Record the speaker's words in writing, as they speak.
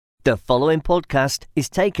The following podcast is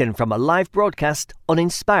taken from a live broadcast on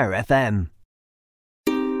Inspire FM.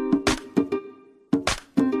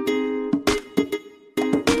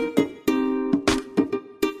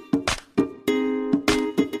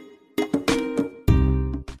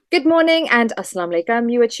 Good morning and Assalamu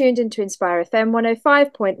alaikum. You are tuned into Inspire FM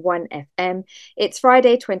 105.1 FM. It's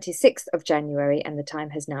Friday, 26th of January, and the time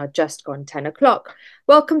has now just gone 10 o'clock.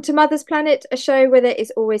 Welcome to Mother's Planet, a show where there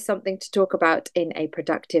is always something to talk about in a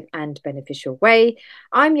productive and beneficial way.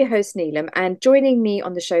 I'm your host, Neelum, and joining me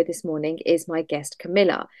on the show this morning is my guest,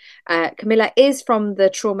 Kamillah. Kamillah is from the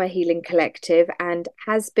Trauma Healing Collective and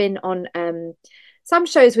has been on some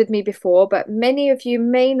shows with me before, but many of you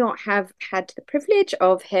may not have had the privilege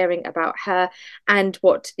of hearing about her and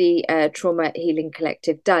what the Trauma Healing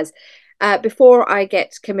Collective does. Before I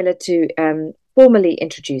get Kamillah to formally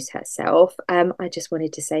introduce herself, I just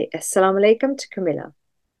wanted to say Assalamu alaikum to Kamillah.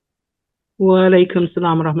 Wa alaikum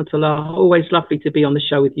salam wa rahmatullah. Always lovely to be on the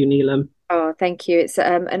show with you, Neelum. Oh, thank you. It's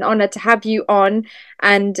an honor to have you on.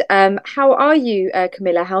 And how are you,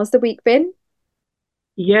 Kamillah? How's the week been?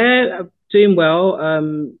 Yeah, doing well.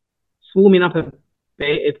 Warming up a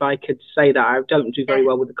bit, if I could say that. I don't do very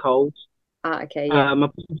well with the cold. Okay, yeah. I've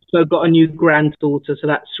also got a new granddaughter, so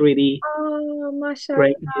that's really mashallah.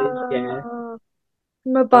 great news. Yeah,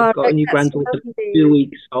 Mubarak, I've got a new granddaughter, 2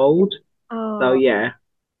 weeks old. So yeah,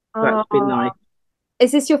 that's been nice.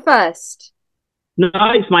 Is this your first? No,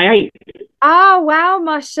 it's my 8th. Oh, wow,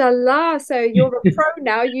 mashallah. So you're a pro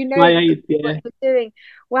now. You know My 8th, what you're doing.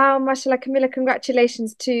 Wow, mashallah. Kamillah,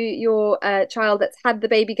 congratulations to your child that's had the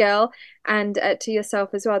baby girl and to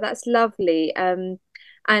yourself as well. That's lovely.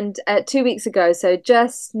 And 2 weeks ago, so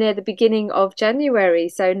just near the beginning of January.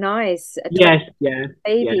 So nice. Yes, yeah.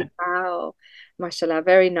 Baby, yeah. wow. Mashallah,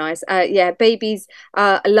 very nice. Yeah, babies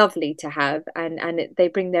are lovely to have, and they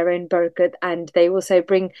bring their own barakat, and they also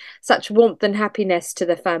bring such warmth and happiness to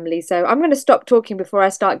the family. So I'm going to stop talking before I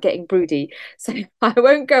start getting broody. So I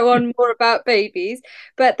won't go on more about babies,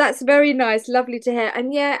 but that's very nice, lovely to hear.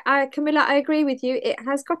 And yeah, Kamillah, I agree with you. It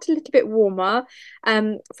has got a little bit warmer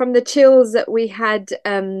from the chills that we had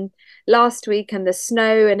last week and the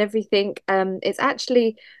snow and everything. It's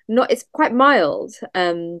actually not. It's quite mild.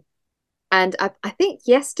 And I think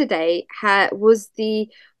yesterday was the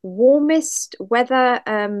warmest weather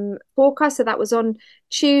forecast. So that was on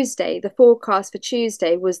Tuesday. The forecast for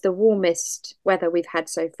Tuesday was the warmest weather we've had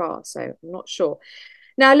so far. So I'm not sure.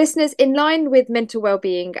 Now, listeners, in line with mental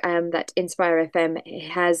well-being that Inspire FM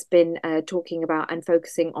has been talking about and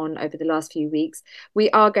focusing on over the last few weeks, we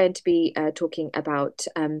are going to be talking about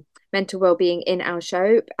mental well-being in our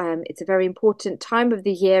show. It's a very important time of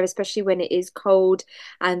the year, especially when it is cold,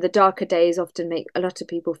 and the darker days often make a lot of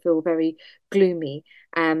people feel very gloomy.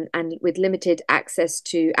 And with limited access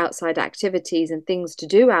to outside activities and things to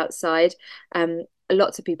do outside,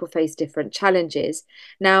 lots of people face different challenges.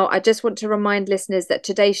 Now, I just want to remind listeners that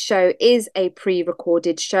today's show is a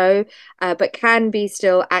pre-recorded show, but can be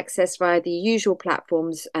still accessed via the usual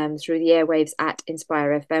platforms through the airwaves at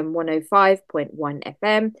Inspire FM 105.1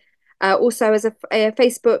 FM. Also, as a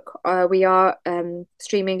Facebook, we are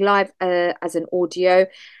streaming live as an audio,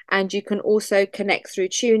 and you can also connect through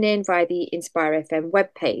TuneIn via the Inspire FM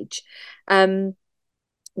webpage.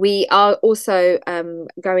 We are also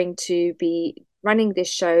going to be running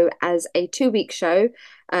this show as a 2-week show.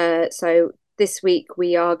 So this week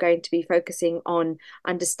we are going to be focusing on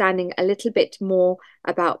understanding a little bit more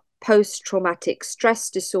about post-traumatic stress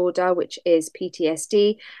disorder, which is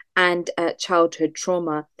PTSD, and childhood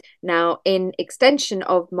trauma. Now, in extension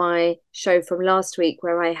of my show from last week,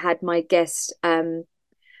 where I had my guest, the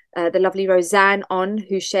lovely Roseanne, on,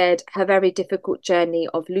 who shared her very difficult journey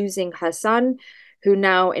of losing her son, who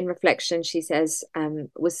now, in reflection, she says,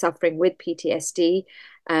 was suffering with PTSD.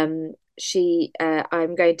 I'm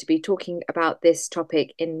going to be talking about this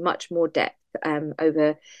topic in much more depth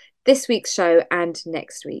over this week's show and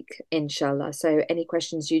next week, inshallah. So any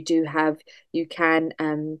questions you do have, you can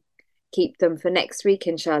keep them for next week,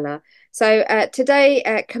 inshallah. So today,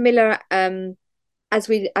 Kamillah,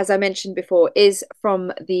 as I mentioned before, is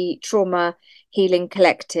from the Trauma Healing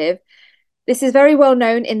Collective. This is very well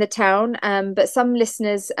known in the town, but some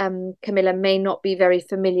listeners, Kamillah, may not be very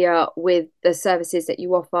familiar with the services that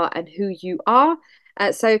you offer and who you are.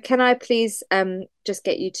 So can I please just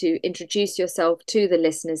get you to introduce yourself to the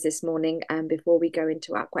listeners this morning before we go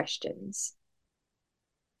into our questions?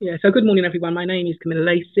 Yeah, so good morning, everyone. My name is Kamillah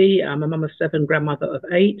Lacey. I'm a mum of 7, grandmother of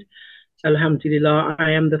 8. Alhamdulillah,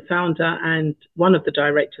 I am the founder and one of the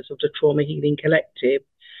directors of the Trauma Healing Collective.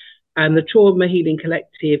 And the Trauma Healing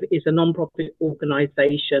Collective is a non-profit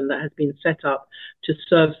organisation that has been set up to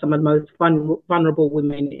serve some of the most vulnerable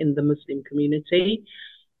women in the Muslim community.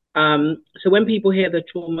 So when people hear the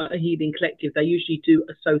Trauma Healing Collective, they usually do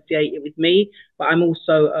associate it with me, but I'm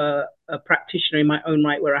also a practitioner in my own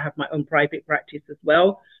right, where I have my own private practice as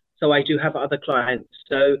well. So I do have other clients.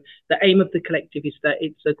 So the aim of the collective is that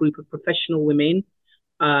it's a group of professional women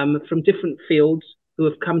from different fields who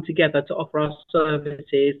have come together to offer our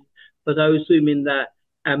services for those women that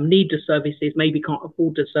need the services, maybe can't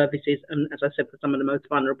afford the services, and as I said, for some of the most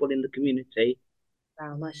vulnerable in the community.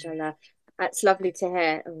 Wow, mashallah. That's lovely to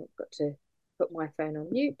hear. I've got to put my phone on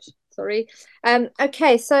mute. Sorry.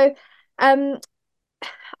 Okay, so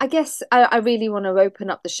I guess I really want to open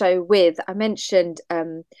up the show with, I mentioned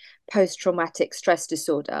post-traumatic stress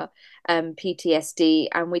disorder, PTSD,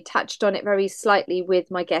 and we touched on it very slightly with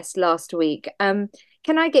my guest last week.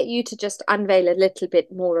 Can I get you to just unveil a little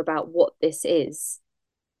bit more about what this is?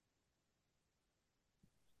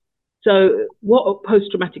 So what a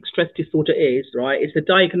post-traumatic stress disorder is, right, is the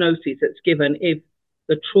diagnosis that's given if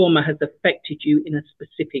the trauma has affected you in a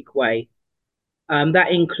specific way. That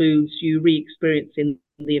includes you re-experiencing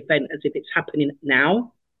the event as if it's happening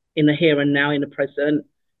now, in the here and now, in the present.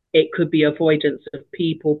 It could be avoidance of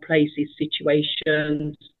people, places,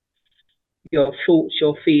 situations, your thoughts,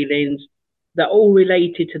 your feelings, that all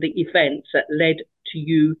related to the events that led to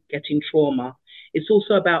you getting trauma. It's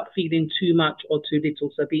also about feeling too much or too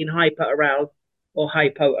little, so being hyper aroused or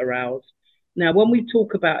hypo aroused. Now, when we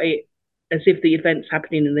talk about it as if the event's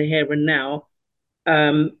happening in the here and now,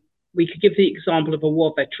 we could give the example of a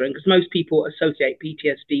war veteran, because most people associate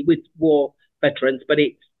PTSD with war veterans, but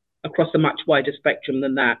it's across a much wider spectrum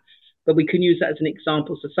than that. But we can use that as an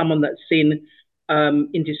example. So someone that's seen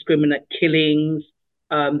indiscriminate killings,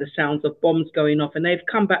 the sounds of bombs going off, and they've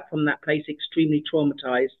come back from that place extremely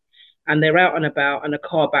traumatized, and they're out and about and a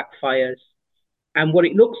car backfires. And what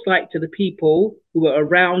it looks like to the people who are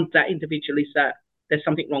around that individual is that there's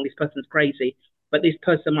something wrong, this person's crazy. But this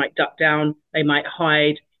person might duck down, they might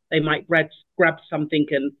hide, they might grab something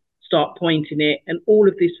and start pointing it. And all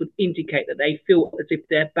of this would indicate that they feel as if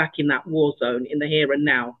they're back in that war zone in the here and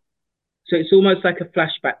now. So it's almost like a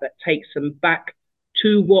flashback that takes them back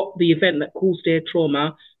to what the event that caused their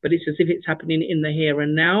trauma, but it's as if it's happening in the here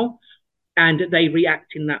and now, and they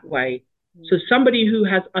react in that way. So somebody who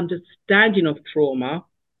has understanding of trauma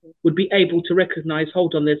would be able to recognize,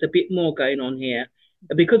 hold on, there's a bit more going on here.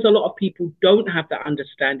 And because a lot of people don't have that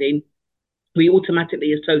understanding, we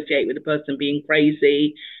automatically associate with the person being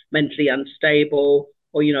crazy, mentally unstable,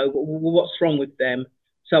 or, you know, what's wrong with them.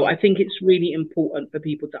 So I think it's really important for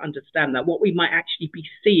people to understand that what we might actually be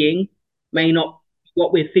seeing may not be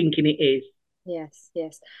what we're thinking it is. Yes,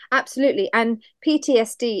 yes, absolutely. And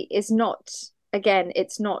PTSD is not, again,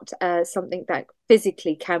 it's not something that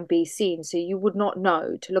physically can be seen. So you would not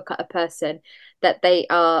know to look at a person that they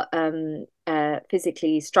are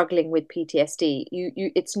physically struggling with PTSD.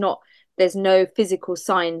 It's not, there's no physical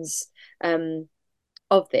signs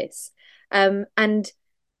of this. And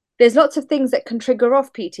there's lots of things that can trigger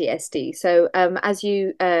off PTSD. So as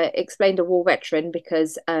you explained, a war veteran,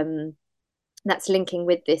 because that's linking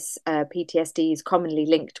with this, PTSD is commonly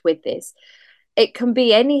linked with this. It can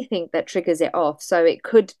be anything that triggers it off. So it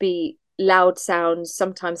could be loud sounds,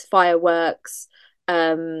 sometimes fireworks,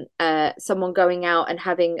 someone going out and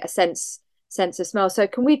having a sense of smell. So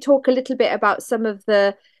can we talk a little bit about some of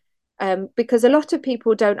the, because a lot of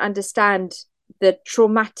people don't understand the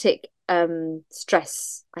traumatic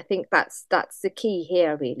stress. I think that's the key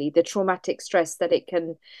here, really, the traumatic stress that it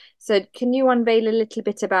can. So can you unveil a little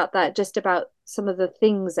bit about that, just about some of the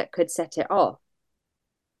things that could set it off?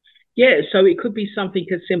 Yeah, so it could be something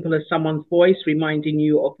as simple as someone's voice reminding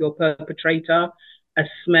you of your perpetrator, a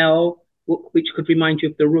smell which could remind you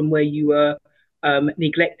of the room where you were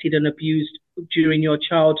neglected and abused during your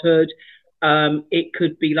childhood. It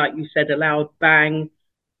could be, like you said, a loud bang.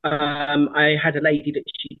 I had a lady that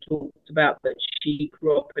she talked about that she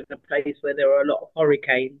grew up in a place where there were a lot of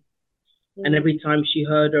hurricanes. And every time she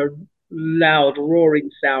heard a loud roaring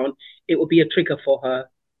sound, it would be a trigger for her.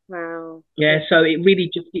 Wow. Yeah, so it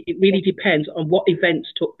really depends on what events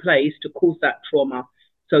took place to cause that trauma.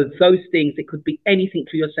 So those things, it could be anything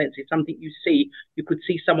through your senses, something you see. You could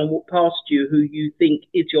see someone walk past you who you think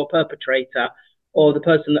is your perpetrator or the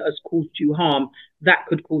person that has caused you harm. That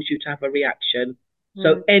could cause you to have a reaction.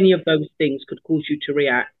 So any of those things could cause you to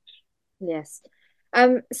react. Yes.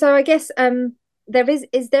 So I guess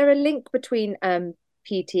is there a link between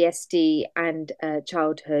PTSD and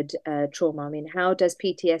childhood trauma? I mean, how does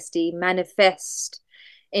PTSD manifest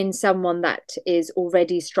in someone that is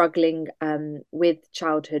already struggling with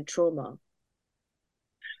childhood trauma?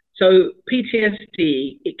 So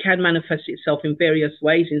PTSD, it can manifest itself in various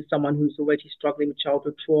ways in someone who's already struggling with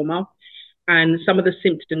childhood trauma. And some of the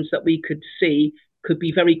symptoms that we could see could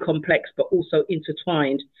be very complex, but also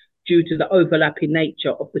intertwined due to the overlapping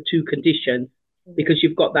nature of the two conditions. Because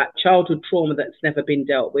you've got that childhood trauma that's never been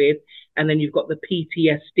dealt with, and then you've got the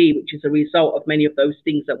PTSD, which is a result of many of those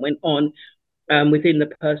things that went on within the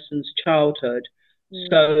person's childhood.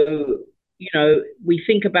 So, we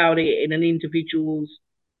think about it in an individual's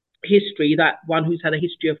history, that one who's had a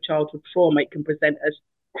history of childhood trauma, it can present as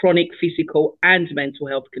chronic physical and mental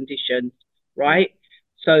health conditions, right?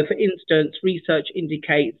 So, for instance, research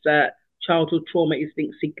indicates that childhood trauma is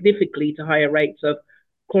linked significantly to higher rates of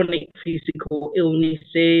chronic physical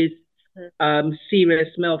illnesses, serious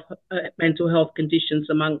mental health conditions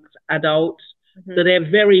amongst adults. So there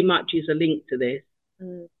very much is a link to this.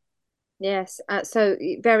 Yes, so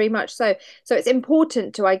very much so. So it's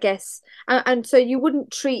important to, I guess, and so you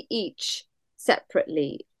wouldn't treat each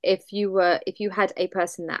separately. If you had a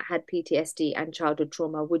person that had PTSD and childhood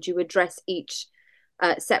trauma, would you address each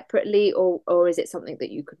separately, or is it something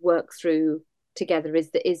that you could work through together?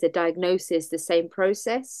 Is the diagnosis the same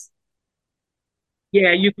process?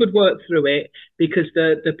 Yeah, you could work through it because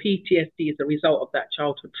the PTSD is a result of that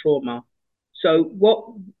childhood trauma. So what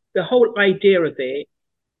the whole idea of it,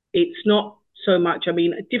 it's not so much, I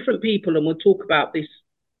mean, different people, and we'll talk about this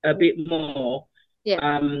a bit more,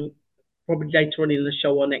 probably later on in the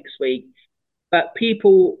show or next week, but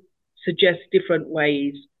people suggest different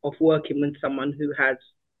ways of working with someone who has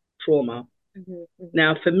trauma.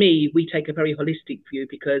 Now, for me, we take a very holistic view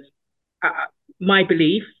because my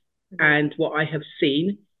belief and what I have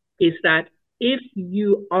seen is that if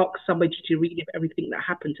you ask somebody to relive everything that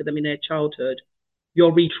happened to them in their childhood,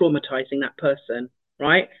 you're re-traumatizing that person,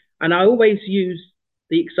 right? And I always use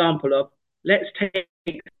the example of, let's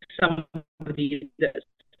take somebody that's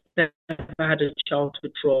never had a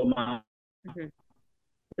childhood trauma,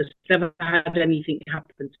 that's never had anything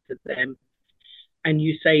happen to them, and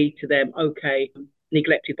you say to them, okay,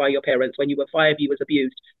 neglected by your parents. When you were 5, you was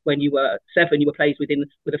abused. When you were 7, you were placed with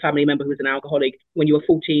a family member who was an alcoholic. When you were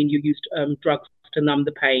 14, you used drugs to numb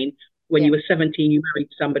the pain. When you were 17, you married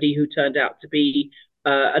somebody who turned out to be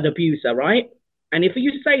an abuser, right? And if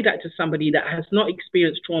you say that to somebody that has not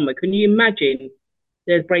experienced trauma, can you imagine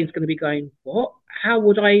their brain's going to be going, what? How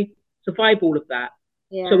would I survive all of that?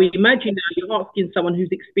 Yeah. So imagine now you're asking someone who's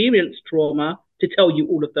experienced trauma to tell you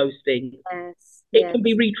all of those things. It can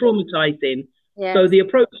be re-traumatizing. So the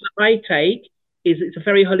approach that I take is it's a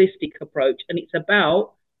very holistic approach, and it's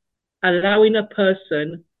about allowing a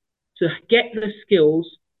person to get the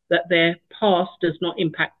skills that their past does not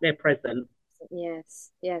impact their present. Yes,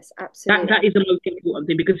 absolutely. That is the most important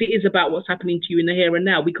thing, because it is about what's happening to you in the here and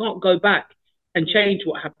now. We can't go back and change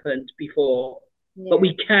what happened before, but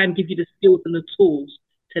we can give you the skills and the tools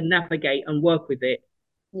to navigate and work with it.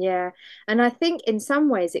 Yeah. And I think in some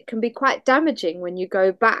ways it can be quite damaging when you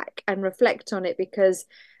go back and reflect on it, because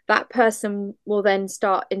that person will then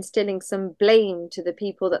start instilling some blame to the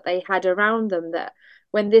people that they had around them, that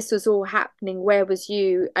when this was all happening, where was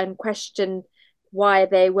you, and question why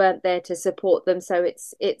they weren't there to support them. So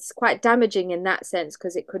it's quite damaging in that sense,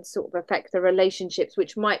 because it could sort of affect the relationships,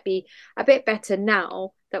 which might be a bit better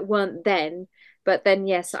now that weren't then. But then,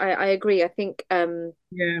 yes, I agree. I think I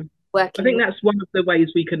think that's one of the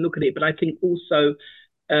ways we can look at it. But I think also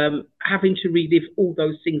having to relive all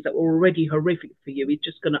those things that were already horrific for you is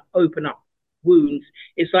just going to open up wounds.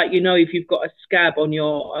 It's like, if you've got a scab on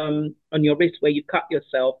your wrist where you cut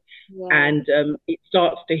yourself, and it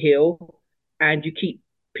starts to heal, and you keep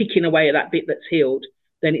picking away at that bit that's healed,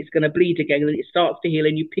 then it's going to bleed again, and then it starts to heal,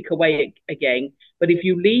 and you pick away again. But if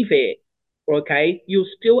you leave it, okay, you'll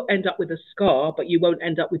still end up with a scar, but you won't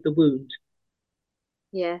end up with the wound.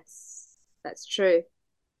 Yes, that's true.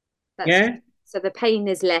 True. So the pain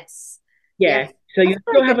is less. Yes. So you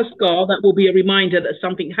still have a scar that will be a reminder that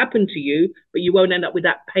something happened to you, but you won't end up with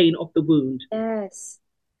that pain of the wound. Yes.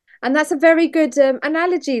 And that's a very good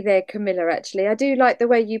analogy there, Kamillah, actually. I do like the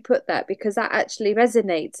way you put that, because that actually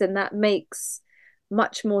resonates, and that makes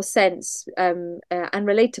much more sense and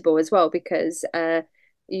relatable as well, because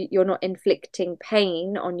you're not inflicting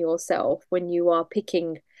pain on yourself when you are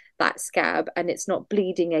picking that scab and it's not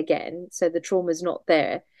bleeding again. So the trauma's not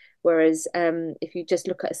there. Whereas if you just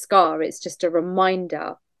look at a scar, it's just a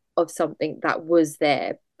reminder of something that was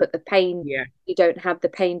there. But the pain, you don't have the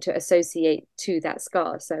pain to associate to that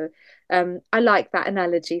scar. So I like that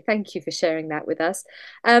analogy. Thank you for sharing that with us.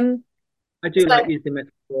 I do like using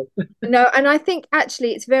metaphors No, and I think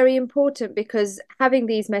actually it's very important because having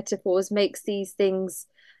these metaphors makes these things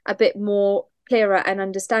a bit more clearer and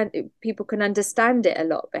understand people can understand it a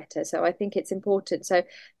lot better. So I think it's important. So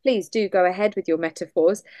please do go ahead with your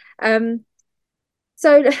metaphors. Um,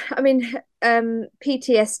 so I mean,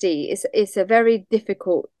 PTSD is a very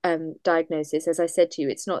difficult diagnosis. As I said to you,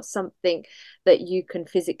 it's not something that you can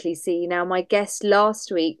physically see. Now, my guest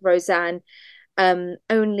last week, Roseanne,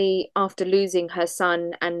 only after losing her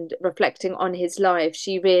son and reflecting on his life,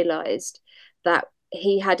 she realized that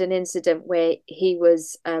he had an incident where he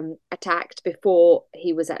was attacked before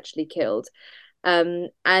he was actually killed.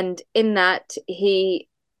 And in that, he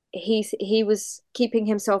was keeping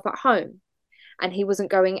himself at home and he wasn't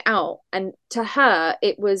going out. And to her,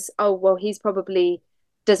 it was, oh, well, he's probably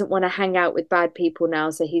doesn't want to hang out with bad people now.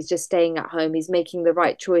 So he's just staying at home. He's making the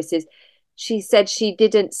right choices. She said she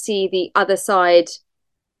didn't see the other side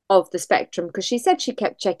of the spectrum because she said she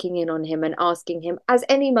kept checking in on him and asking him, as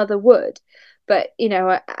any mother would. But, you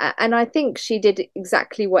know, and I think she did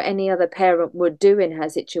exactly what any other parent would do in her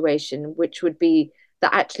situation, which would be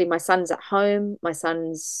that actually my son's at home, my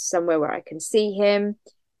son's somewhere where I can see him,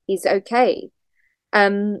 he's okay.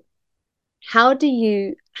 Um, how do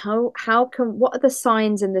you how can what are the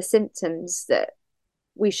signs and the symptoms that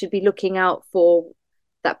we should be looking out for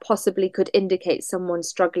that possibly could indicate someone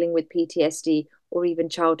struggling with PTSD or even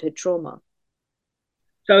childhood trauma?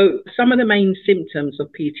 So some of the main symptoms of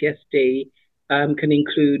PTSD can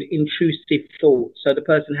include intrusive thoughts. So the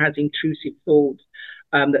person has intrusive thoughts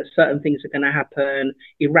that certain things are going to happen,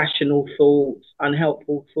 irrational thoughts,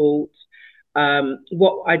 unhelpful thoughts.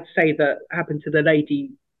 What I'd say that happened to the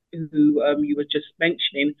lady who you were just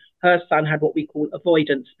mentioning, her son had what we call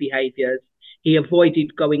avoidance behaviors. He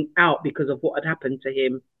avoided going out because of what had happened to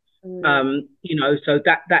him. You know, so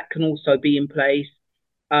that can also be in place.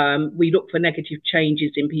 We look for negative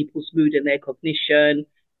changes in people's mood and their cognition,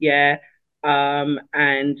 yeah,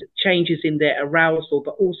 and changes in their arousal,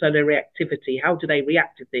 but also their reactivity. How do they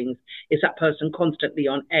react to things? Is that person constantly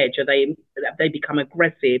on edge? Have they become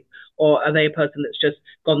aggressive, or are they a person that's just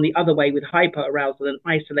gone the other way with hyper arousal and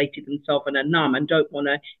isolated themselves and are numb and don't want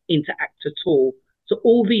to interact at all? So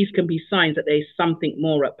all these can be signs that there's something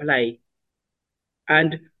more at play.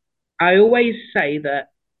 And I always say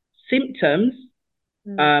that symptoms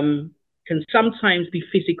can sometimes be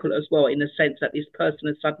physical as well, in the sense that this person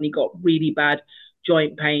has suddenly got really bad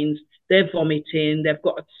joint pains, they're vomiting, they've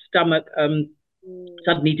got a stomach,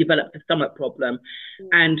 suddenly developed a stomach problem.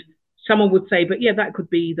 And someone would say, but yeah, that could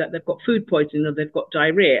be that they've got food poisoning or they've got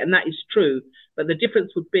diarrhea. And that is true. But the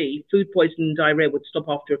difference would be food poisoning and diarrhea would stop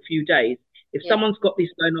after a few days. If someone's got this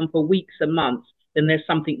going on for weeks and months, then there's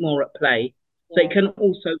something more at play. So it can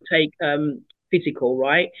also take physical,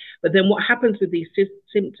 right? But then what happens with these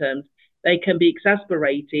symptoms, they can be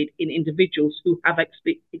exacerbated in individuals who have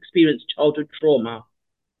experienced childhood trauma,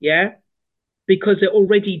 yeah? Because they're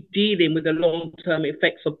already dealing with the long-term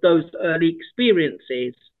effects of those early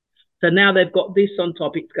experiences. So now they've got this on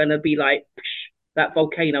top, it's going to be like that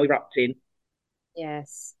volcano erupting.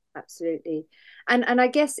 Yes, absolutely. And I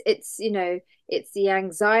guess it's, you know, it's the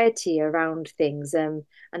anxiety around things and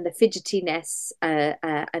the fidgetiness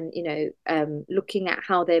and you know looking at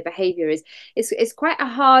how their behavior is. It's quite a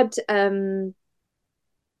hard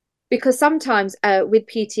because sometimes with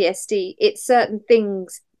PTSD it's certain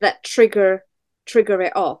things that trigger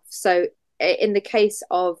it off. So in the case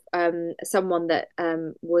of someone that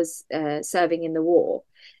was serving in the war,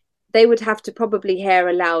 they would have to probably hear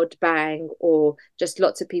a loud bang or just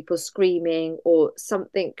lots of people screaming or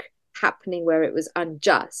something happening where it was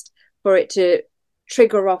unjust for it to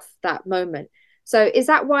trigger off that moment. So is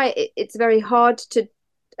that why it's very hard to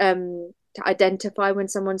identify when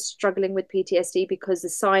someone's struggling with PTSD, because the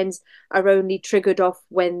signs are only triggered off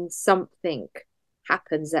when something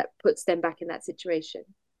happens that puts them back in that situation?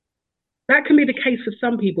 That can be the case for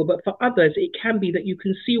some people, but for others, it can be that you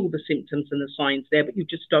can see all the symptoms and the signs there, but you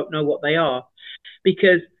just don't know what they are.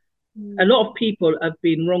 Because a lot of people have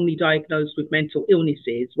been wrongly diagnosed with mental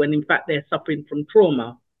illnesses when in fact they're suffering from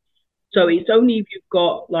trauma. So it's only if you've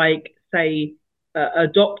got, like, say, a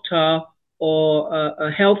doctor or a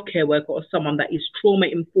healthcare worker or someone that is trauma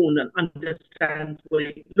informed and understands what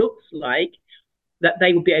it looks like, that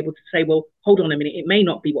they will be able to say, well, hold on a minute, it may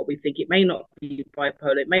not be what we think, it may not be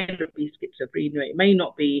bipolar, it may not be schizophrenia, it may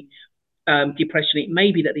not be depression, it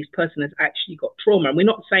may be that this person has actually got trauma. And we're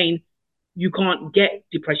not saying you can't get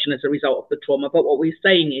depression as a result of the trauma, but what we're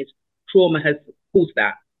saying is trauma has caused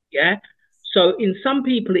that, yeah? So in some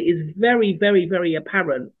people, it is very, very, very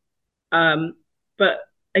apparent. But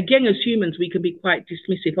again, as humans, we can be quite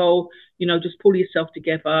dismissive. Oh, you know, just pull yourself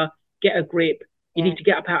together, get a grip. You need to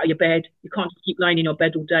get up out of your bed. You can't just keep lying in your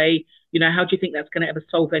bed all day. You know, how do you think that's going to ever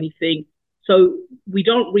solve anything? So we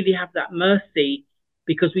don't really have that mercy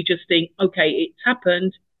because we just think, okay, it's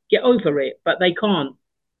happened, get over it. But they can't.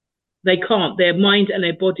 They can't. Their mind and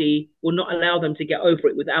their body will not allow them to get over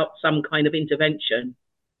it without some kind of intervention.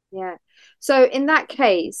 Yeah. So in that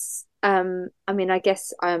case, I mean, I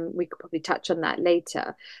guess we could probably touch on that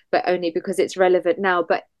later, but only because it's relevant now.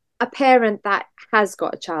 But a parent that has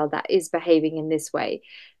got a child that is behaving in this way,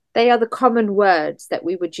 they are the common words that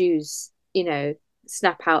we would use, you know,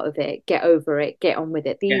 snap out of it, get over it, get on with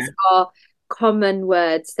it. These Yeah. are common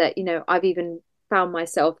words that, you know, I've even found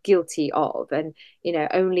myself guilty of. And, you know,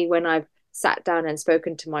 only when I've sat down and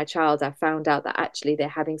spoken to my child, I found out that actually they're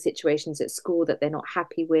having situations at school that they're not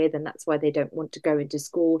happy with, and that's why they don't want to go into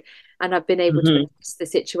school. And I've been able to address the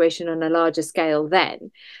situation on a larger scale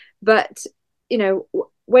then. But, you know,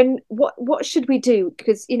 when what should we do?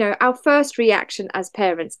 Because, you know, our first reaction as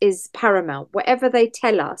parents is paramount. Whatever they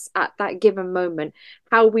tell us at that given moment,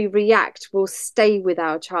 how we react will stay with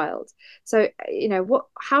our child. So, you know,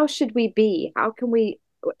 how should we be? How can we,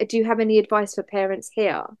 do you have any advice for parents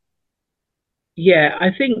here? Yeah,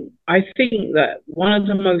 I think that one of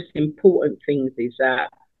the most important things is that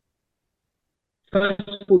first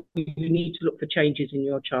of all you need to look for changes in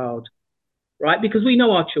your child, right? Because we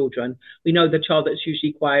know our children. We know the child that's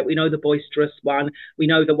usually quiet. We know the boisterous one. We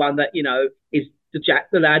know the one that, you know, is the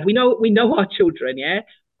jack, the lad. We know our children, yeah,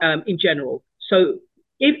 in general. So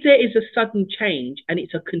if there is a sudden change and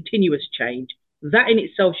it's a continuous change, that in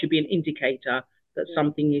itself should be an indicator that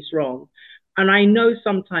something is wrong. And I know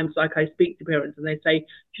sometimes, like I speak to parents and they say,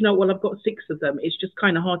 you know, well, I've got 6 of them. It's just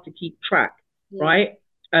kind of hard to keep track, right?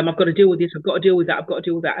 I've got to deal with this. I've got to deal with that. I've got to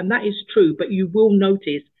deal with that. And that is true. But you will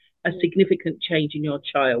notice a significant change in your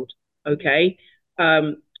child. Okay.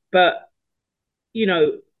 But, you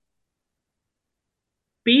know,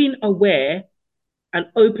 being aware and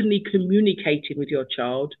openly communicating with your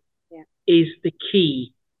child is the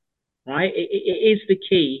key, right? It is the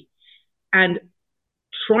key. And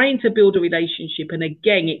trying to build a relationship. And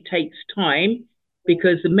again, it takes time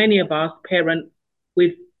because many of us parent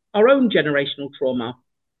with our own generational trauma.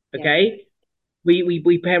 Okay.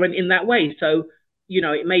 We parent in that way. So, you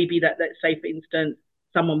know, it may be that, let's say, for instance,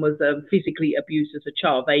 someone was physically abused as a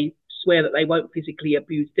child. They swear that they won't physically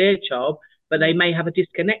abuse their child, but they may have a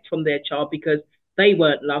disconnect from their child because they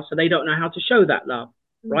weren't loved, so they don't know how to show that love,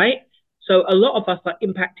 right? So a lot of us are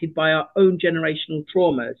impacted by our own generational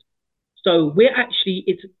traumas. So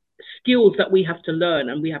it's skills that we have to learn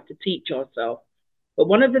and we have to teach ourselves. But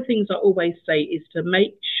one of the things I always say is to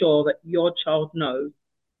make sure that your child knows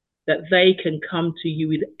that they can come to you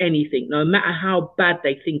with anything, no matter how bad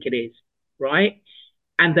they think it is, right?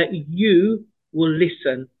 And that you will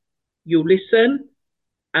listen. You'll listen.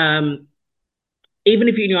 Even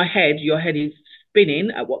if in your head is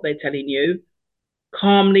spinning at what they're telling you,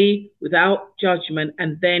 calmly, without judgment,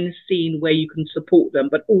 and then seeing where you can support them,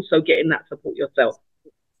 but also getting that support yourself.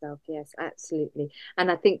 Yes, absolutely. And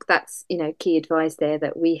I think that's, you know, key advice there,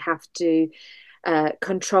 that we have to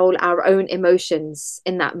control our own emotions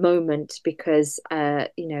in that moment, because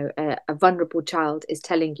you know, a vulnerable child is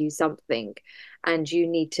telling you something, and you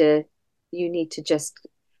need to just,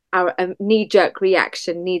 our knee-jerk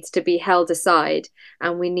reaction needs to be held aside,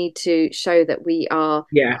 and we need to show that we are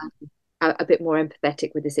a bit more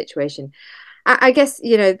empathetic with the situation. I guess,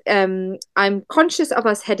 you know, I'm conscious of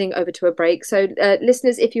us heading over to a break. So,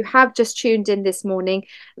 listeners, if you have just tuned in this morning,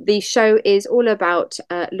 the show is all about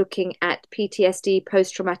looking at PTSD,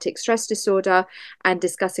 post-traumatic stress disorder, and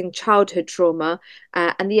discussing childhood trauma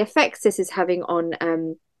and the effects this is having on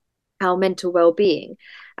our mental well-being.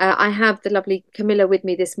 I have the lovely Kamillah with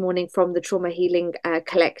me this morning from the Trauma Healing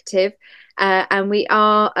Collective, and we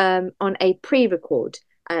are on a pre-record.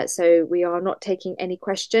 So we are not taking any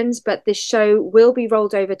questions, but this show will be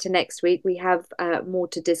rolled over to next week. We have more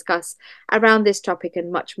to discuss around this topic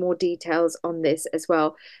and much more details on this as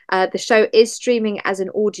well. The show is streaming as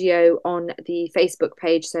an audio on the Facebook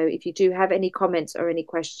page. So if you do have any comments or any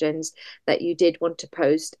questions that you did want to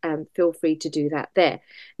post, feel free to do that there.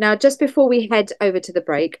 Now, just before we head over to the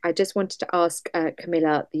break, I just wanted to ask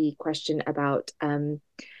Kamillah the question about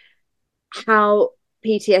how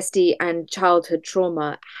PTSD and childhood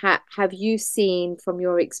trauma have you seen, from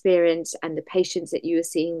your experience and the patients that you were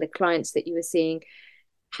seeing, the clients that you were seeing,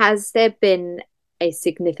 has there been a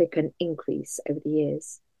significant increase over the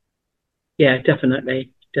years? Yeah,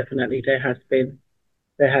 definitely there has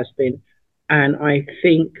been, and I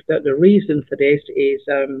think that the reason for this is,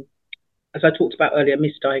 as I talked about earlier,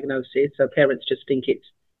 misdiagnosis. So parents just think it's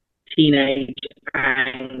teenage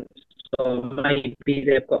angst or maybe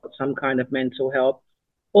they've got some kind of mental health,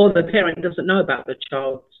 or the parent doesn't know about the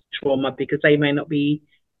child's trauma because they may not be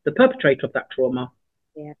the perpetrator of that trauma.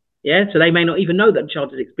 Yeah. Yeah. So they may not even know that the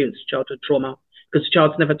child has experienced childhood trauma because the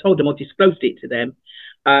child's never told them or disclosed it to them.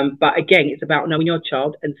 But again, it's about knowing your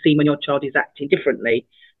child and seeing when your child is acting differently.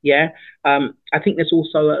 Yeah. I think there's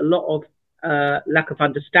also a lot of lack of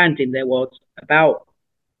understanding there was about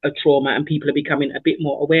a trauma, and people are becoming a bit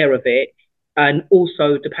more aware of it. And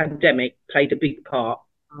also, the pandemic played a big part.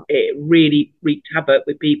 It really wreaked havoc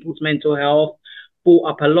with people's mental health, brought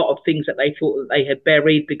up a lot of things that they thought that they had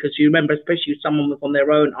buried, because you remember, especially if someone was on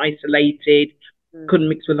their own, isolated, couldn't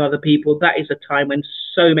mix with other people, that is a time when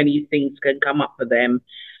so many things can come up for them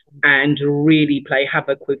and really play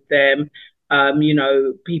havoc with them.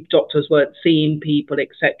 Doctors weren't seeing people,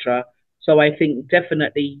 etc. So I think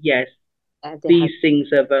definitely, yes, these things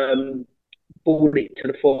have brought it to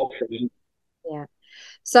the forefront. Yeah.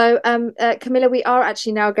 So, Kamillah, we are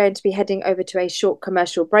actually now going to be heading over to a short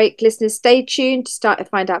commercial break. Listeners, stay tuned to start to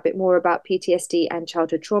find out a bit more about PTSD and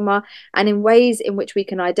childhood trauma, and in ways in which we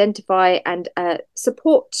can identify and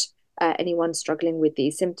support anyone struggling with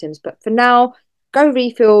these symptoms. But for now, go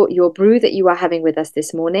refill your brew that you are having with us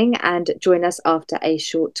this morning and join us after a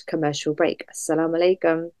short commercial break. Assalamu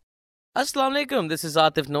alaikum. Assalamu alaikum, this is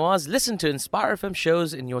Atif Nawaz. Listen to Inspire FM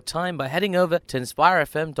shows in your time by heading over to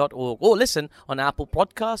inspirefm.org or listen on Apple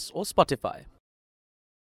Podcasts or Spotify.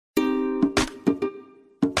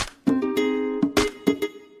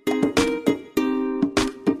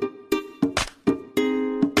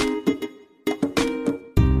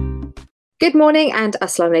 Good morning and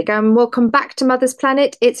Assalamu alaikum. Welcome back to Mother's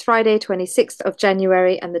Planet. It's Friday, 26th of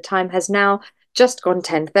January, and the time has now just gone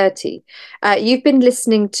 10:30. You've been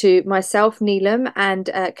listening to myself, Neelum, and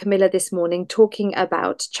Kamillah this morning talking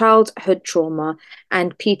about childhood trauma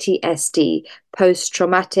and PTSD,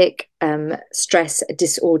 post-traumatic stress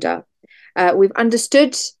disorder. We've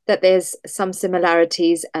understood that there's some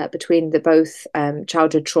similarities between the both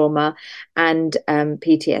childhood trauma and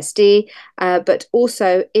PTSD, but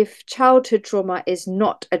also if childhood trauma is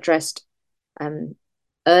not addressed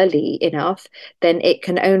early enough, then it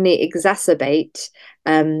can only exacerbate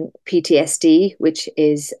PTSD, which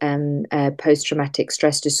is post-traumatic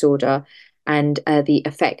stress disorder, and the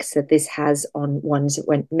effects that this has on one's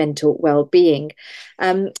mental well-being.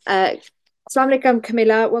 Assalamu alaikum,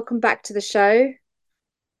 Kamillah. Welcome back to the show.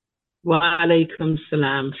 Wa alaikum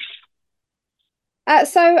salam.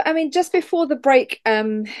 I mean, just before the break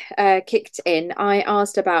kicked in, I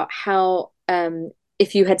asked about how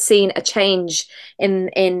if you had seen a change in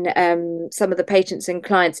some of the patients and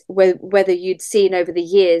clients, whether you'd seen over the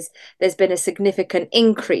years there's been a significant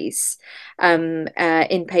increase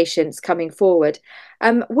in patients coming forward.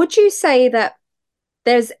 Would you say that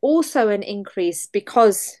there's also an increase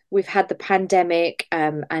because we've had the pandemic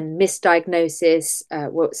and misdiagnosis,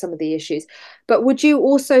 some of the issues. But would you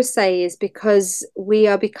also say is because we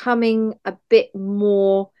are becoming a bit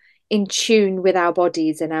more in tune with our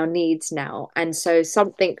bodies and our needs now? And so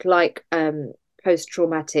something like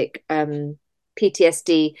post-traumatic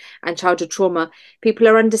PTSD and childhood trauma, people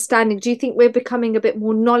are understanding. Do you think we're becoming a bit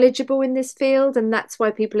more knowledgeable in this field? And that's why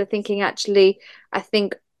people are thinking, actually, I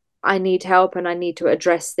think I need help and I need to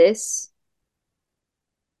address this?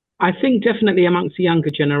 I think definitely amongst the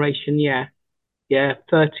younger generation, yeah,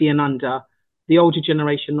 30 and under. The older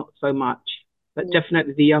generation, not so much, but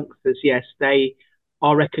definitely the youngsters, yes, they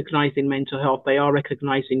are recognizing mental health, they are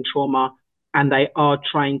recognizing trauma, and they are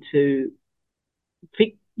trying to,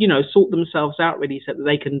 sort themselves out really so that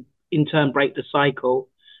they can in turn break the cycle.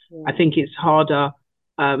 Yeah. I think it's harder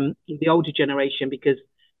in the older generation because,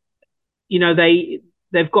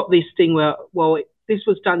 they've got this thing where, well, this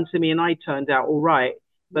was done to me and I turned out all right.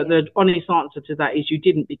 But the honest answer to that is you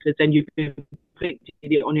didn't, because then you've inflicted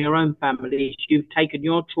it on your own family. You've taken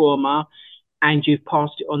your trauma and you've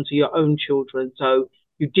passed it on to your own children. So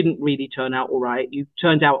you didn't really turn out all right. You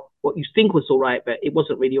turned out what you think was all right, but it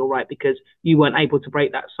wasn't really all right because you weren't able to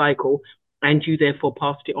break that cycle and you therefore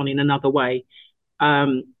passed it on in another way.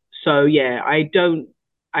 So yeah, I don't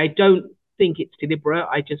think it's deliberate.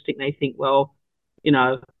 I just think they think, well,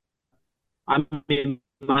 I'm in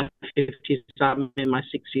my 50s, I'm in my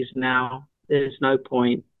 60s now. There's no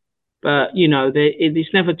point. But,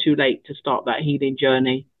 it's never too late to start that healing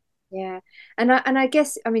journey. Yeah. And I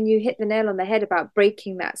guess, I mean, you hit the nail on the head about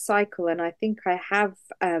breaking that cycle. And I think I have,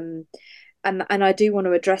 and I do want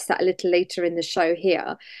to address that a little later in the show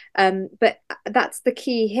here. But that's the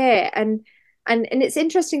key here. And And it's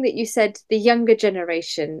interesting that you said the younger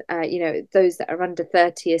generation, those that are under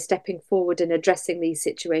 30 are stepping forward and addressing these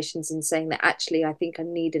situations and saying that actually I think I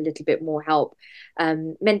need a little bit more help.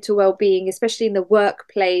 Mental well-being, especially in the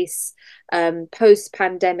workplace,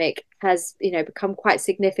 post-pandemic has, become quite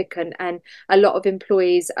significant, and a lot of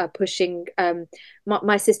employees are pushing.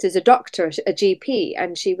 My sister's a doctor, a GP,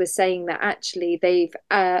 and she was saying that actually they've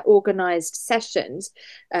organized sessions,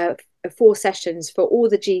 4 sessions for all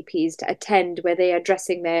the GPs to attend, where they are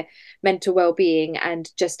addressing their mental well-being and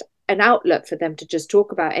just an outlet for them to just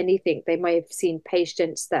talk about anything. They may have seen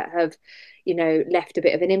patients that have, left a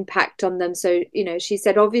bit of an impact on them. So, she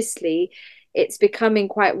said, obviously, it's becoming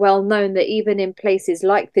quite well known that even in places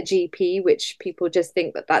like the GP, which people just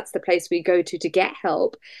think that that's the place we go to get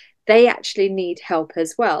help, they actually need help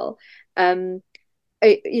as well.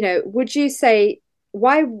 Would you say,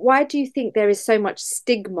 why do you think there is so much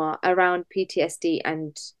stigma around PTSD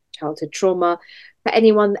and childhood trauma for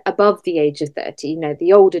anyone above the age of 30,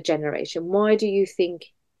 the older generation? Why do you think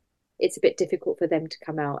it's a bit difficult for them to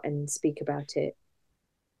come out and speak about it?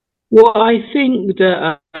 Well, I think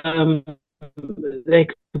that there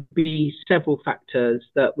could be several factors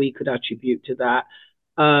that we could attribute to that.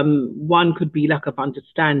 One could be lack of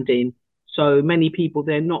understanding. So many people,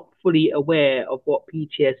 they're not fully aware of what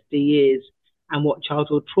PTSD is and what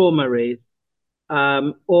childhood trauma is,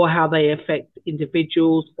 or how they affect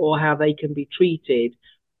individuals or how they can be treated.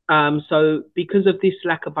 So because of this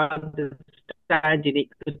lack of understanding, it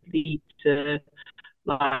could lead to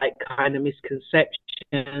like kind of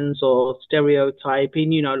misconceptions or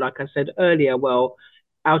stereotyping, like I said earlier, well,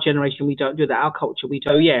 our generation, we don't do that. Our culture, we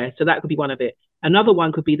do. Yeah. So that could be one of it. Another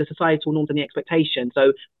one could be the societal norms and the expectation.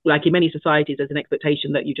 So like in many societies, there's an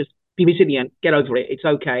expectation that you just be resilient, get over it. It's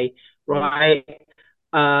okay. Right.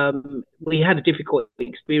 We had a difficult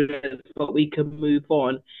experience, but we can move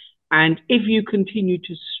on. And if you continue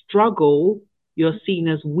to struggle, you're seen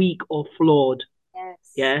as weak or flawed.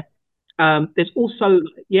 Yes. Yeah. There's also,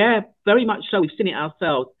 very much so. We've seen it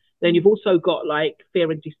ourselves. Then you've also got like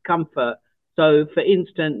fear and discomfort. So, for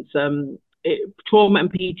instance, trauma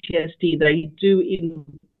and PTSD, they do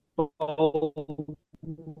involve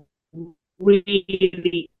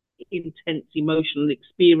really intense emotional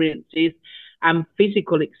experiences and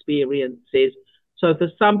physical experiences. So,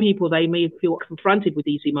 for some people, they may feel confronted with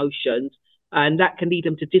these emotions, and that can lead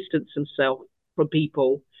them to distance themselves from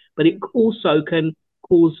people. But it also can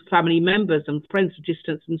cause family members and friends to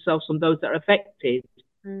distance themselves from those that are affected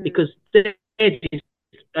because they're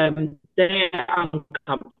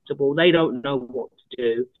uncomfortable. They don't know what to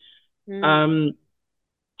do.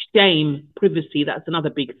 Shame, privacy, that's another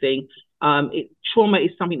big thing. Trauma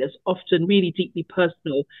is something that's often really deeply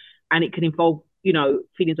personal, and it can involve,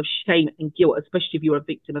 feelings of shame and guilt, especially if you're a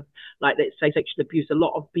victim of, like, let's say, sexual abuse. A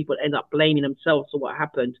lot of people end up blaming themselves for what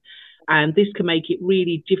happened. And this can make it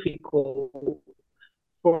really difficult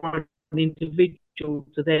for an individual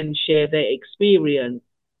to then share their experience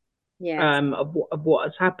of what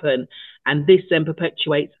has happened, and this then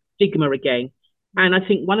perpetuates stigma again. And I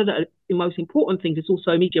think one of the most important things is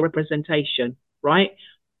also media representation, right?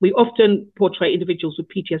 We often portray individuals with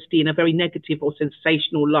PTSD in a very negative or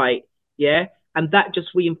sensational light, and that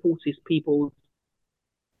just reinforces people's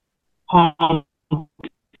harmful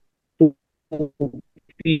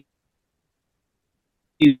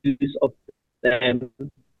views of them.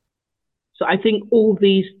 So I think all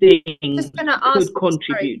these things could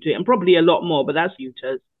contribute to it, and probably a lot more, but that's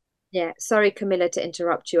Utah's. Yeah, sorry, Kamillah, to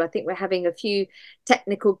interrupt you. I think we're having a few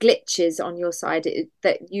technical glitches on your side.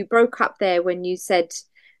 That you broke up there when you said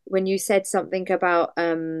something about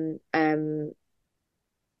the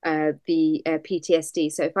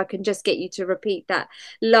PTSD. So if I can just get you to repeat that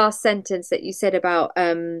last sentence that you said about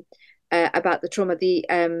the trauma, the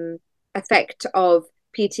effect of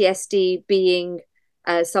PTSD being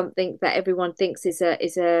something that everyone thinks is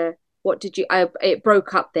a what did you? It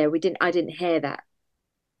broke up there. I didn't hear that.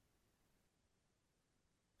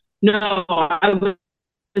 No, I was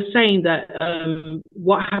saying that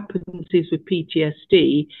what happens is with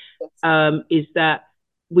PTSD is that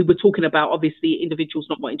we were talking about, obviously, individuals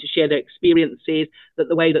not wanting to share their experiences, that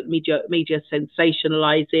the way that media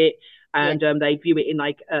sensationalize it, and they view it in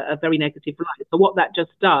like a very negative light. So what that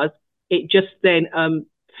just does, it just then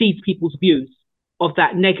feeds people's views of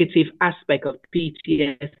that negative aspect of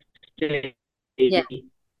PTSD. Yeah.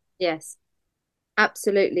 Yes.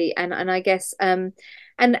 Absolutely. And I guess and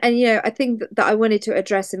I think that I wanted to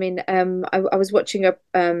address, I mean, I was watching a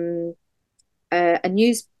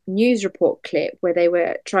news report clip where they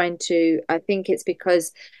were trying to, I think it's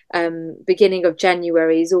because beginning of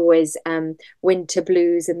January is always winter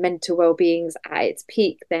blues and mental well-being's at its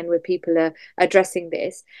peak then, where people are addressing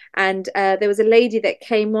this. And there was a lady that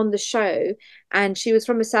came on the show, and she was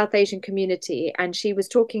from a South Asian community, and she was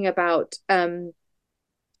talking about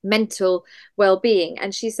mental well-being,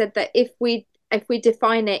 and she said that if we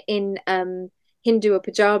define it in Hindu or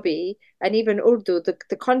Punjabi and even Urdu,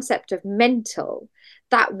 the concept of mental,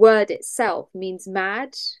 that word itself means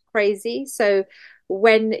mad, crazy. So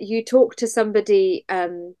when you talk to somebody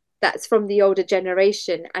that's from the older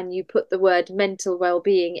generation and you put the word mental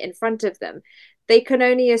well-being in front of them, they can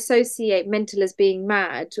only associate mental as being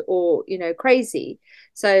mad or, you know, crazy.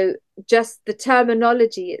 So just the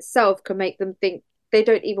terminology itself can make them think they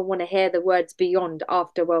don't even want to hear the words beyond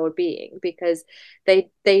after well-being, because they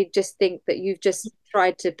just think that you've just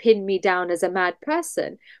tried to pin me down as a mad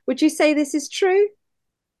person. Would you say this is true?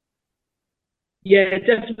 Yeah,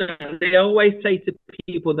 definitely. I always say to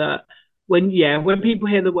people that when people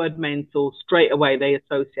hear the word mental, straight away they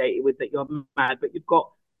associate it with that you're mad, but you've got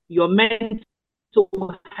your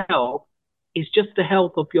mental health is just the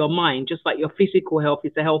health of your mind, just like your physical health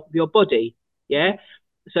is the health of your body. Yeah.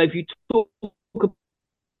 So if you talk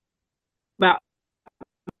about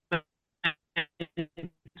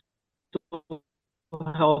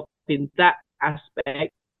health in that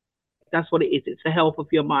aspect, that's what it is. It's the health of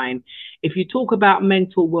your mind. If you talk about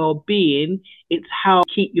mental well-being, it's how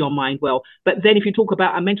to keep your mind well. But then if you talk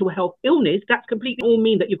about a mental health illness, that's completely all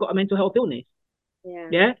mean that you've got a mental health illness.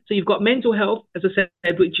 Yeah. So you've got mental health, as I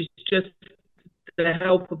said, which is just the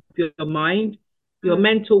health of your mind, your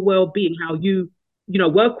mental well-being, how you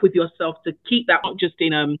work with yourself to keep that, not just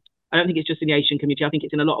in I don't think it's just in the Asian community. I think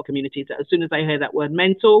it's in a lot of communities that as soon as they hear that word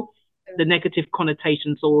mental, the negative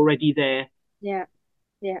connotations are already there. Yeah.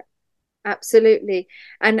 Absolutely.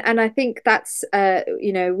 And I think that's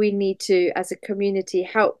we need to, as a community,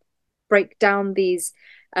 help break down these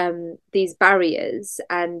barriers.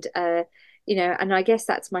 And and I guess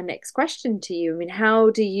that's my next question to you. I mean,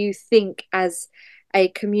 how do you think as a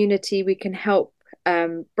community we can help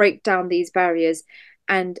break down these barriers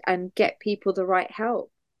and get people the right help?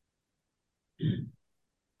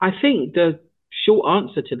 I think the short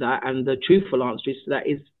answer to that, and the truthful answer to that,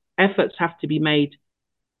 is efforts have to be made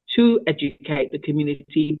to educate the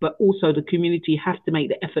community, but also the community has to make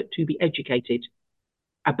the effort to be educated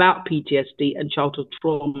about PTSD and childhood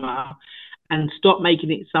trauma, and stop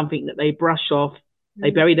making it something that they brush off,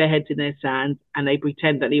 they bury their heads in their sand, and they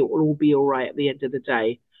pretend that it will all be all right at the end of the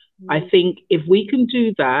day. I think if we can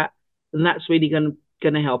do that, then that's really going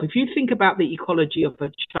to help. If you think about the ecology of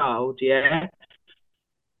a child,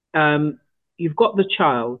 you've got the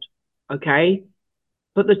child, okay?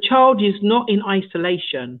 But the child is not in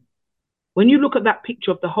isolation. When you look at that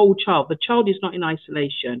picture of the whole child, the child is not in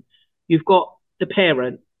isolation. You've got the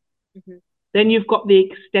parent, then you've got the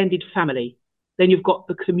extended family, then you've got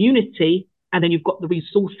the community, and then you've got the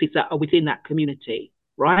resources that are within that community,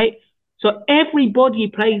 right? So everybody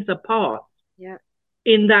plays a part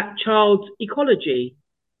in that child's ecology.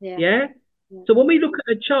 So when we look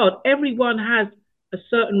at a child, everyone has a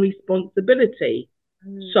certain responsibility.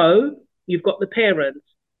 So you've got the parents.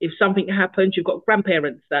 If something happens, you've got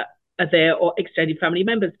grandparents that are there, or extended family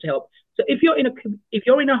members to help. So if you're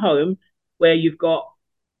in a home where you've got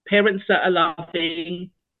parents that are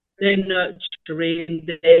loving, they're nurturing,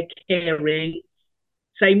 they're caring,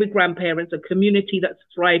 same with grandparents, a community that's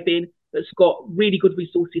thriving, that's got really good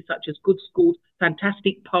resources such as good schools,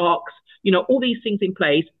 fantastic parks, all these things in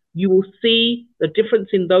place, you will see the difference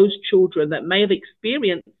in those children that may have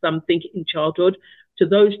experienced something in childhood to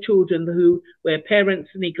those children where parents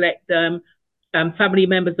neglect them, family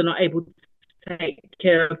members are not able to take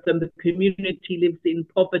care of them, the community lives in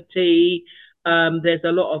poverty, there's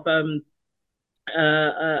a lot of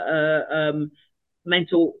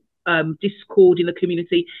mental discord in the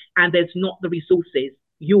community, and there's not the resources.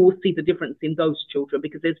 You will see the difference in those children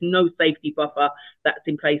because there's no safety buffer that's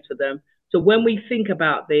in place for them. So when we think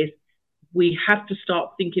about this, we have to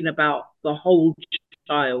start thinking about the whole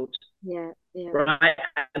child, right,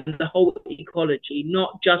 and the whole ecology,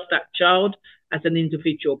 not just that child as an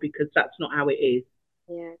individual, because that's not how it is.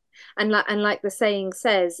 And like the saying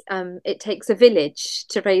says, it takes a village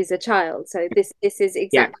to raise a child. So this is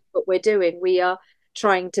exactly what we're doing. We are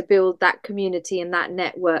trying to build that community and that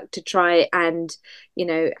network to try and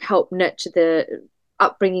help nurture the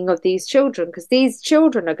upbringing of these children, because these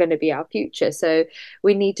children are going to be our future. So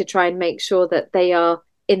we need to try and make sure that they are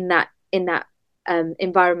in that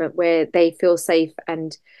environment where they feel safe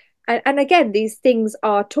and and again, these things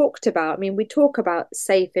are talked about. I mean, we talk about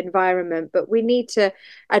safe environment, but we need to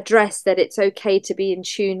address that it's okay to be in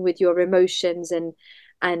tune with your emotions and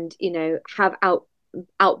have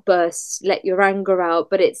outbursts, let your anger out.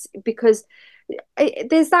 But it's because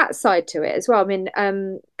there's that side to it as well. I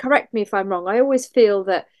mean, correct me if I'm wrong. I always feel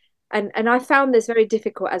that, and I found this very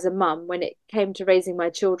difficult as a mum when it came to raising my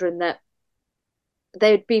children, that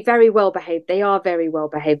they'd be very well behaved. They are very well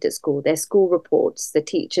behaved at school. Their school reports, the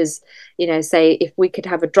teachers, say if we could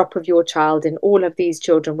have a drop of your child in all of these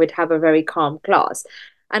children, we'd have a very calm class.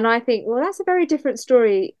 And I think, well, that's a very different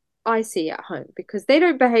story I see at home, because they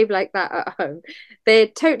don't behave like that at home. They're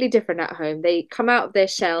totally different at home. They come out of their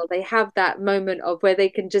shell. They have that moment of where they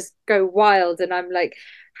can just go wild. And I'm like,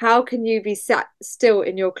 how can you be sat still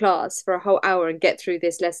in your class for a whole hour and get through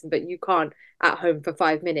this lesson, but you can't at home for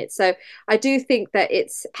 5 minutes? So I do think that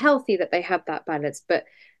it's healthy that they have that balance, but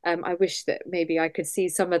I wish that maybe I could see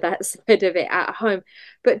some of that side of it at home.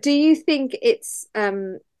 But do you think it's,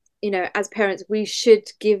 as parents, we should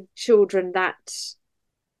give children that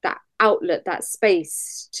outlet, that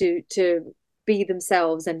space to be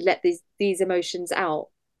themselves and let these emotions out?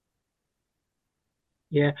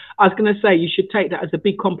 Yeah, I was going to say you should take that as a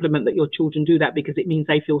big compliment that your children do that, because it means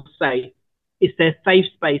they feel safe. It's their safe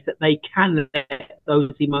space that they can let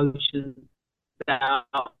those emotions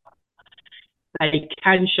out. They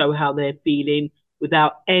can show how they're feeling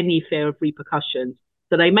without any fear of repercussions.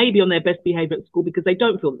 So they may be on their best behavior at school because they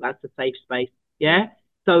don't feel that that's a safe space. Yeah.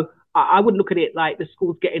 So I wouldn't look at it like the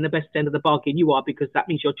school's getting the best end of the bargain. You are, because that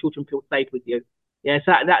means your children feel safe with you. Yeah.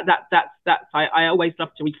 So that's I always love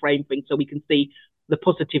to reframe things so we can see the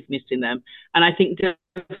positiveness in them. And I think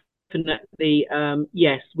definitely,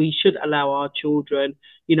 yes, we should allow our children,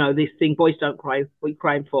 this thing, boys don't cry, what are you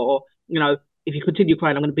crying for? If you continue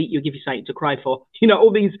crying, I'm going to beat you and give you something to cry for.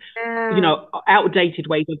 All these, outdated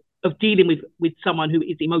ways of dealing with someone who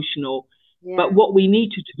is emotional. Yeah. But what we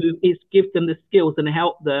need to do is give them the skills and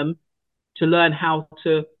help them to learn how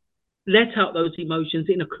to let out those emotions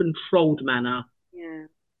in a controlled manner. Yeah.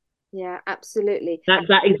 Yeah, absolutely.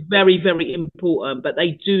 That is very, very important, but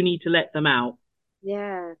they do need to let them out.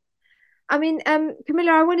 Yeah. I mean, Kamillah,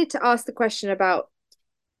 I wanted to ask the question about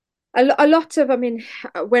a lot of, I mean,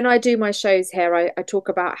 when I do my shows here, I talk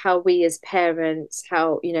about how we as parents,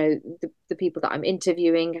 how, the people that I'm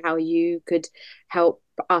interviewing, how you could help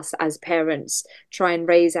us as parents try and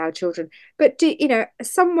raise our children. But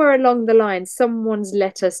somewhere along the line, someone's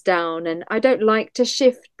let us down, and I don't like to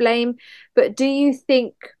shift blame, but do you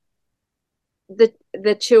think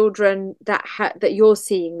the children that you're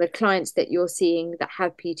seeing, the clients that you're seeing that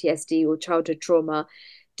have PTSD or childhood trauma,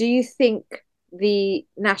 do you think the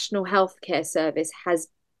National Healthcare Service has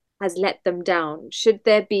let them down? Should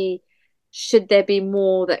there be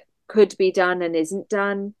more that could be done and isn't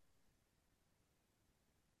done?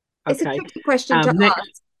 Okay. It's a tricky question to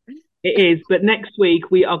ask. It is, but next week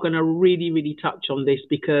we are going to really, really touch on this,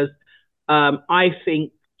 because I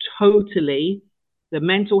think totally the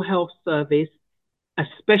mental health service,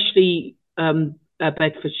 especially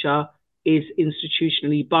Bedfordshire, is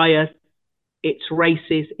institutionally biased. It's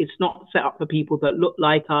racist. It's not set up for people that look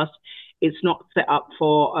like us. It's not set up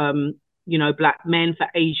for, black men, for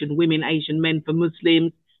Asian women, Asian men, for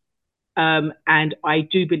Muslims. And I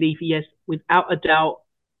do believe, yes, without a doubt,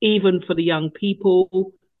 even for the young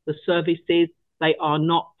people, the services, they are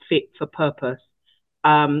not fit for purpose.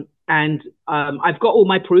 And I've got all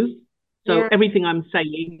my proof. So everything I'm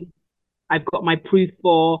saying, I've got my proof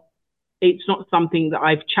for. It's not something that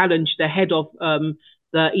I've challenged the head of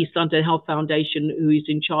the East London Health Foundation, who is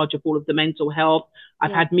in charge of all of the mental health.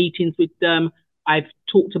 I've had meetings with them. I've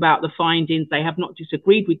talked about the findings. They have not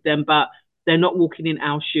disagreed with them, but they're not walking in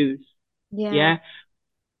our shoes. Yeah.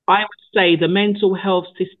 I would say the mental health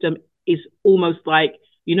system is almost like,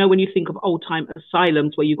 when you think of old time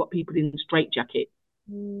asylums where you've got people in straitjackets.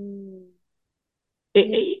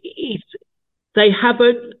 They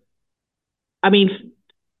haven't, I mean,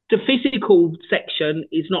 the physical section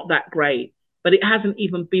is not that great, but it hasn't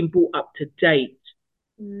even been brought up to date.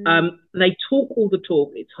 They talk all the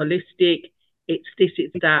talk. It's holistic. It's this,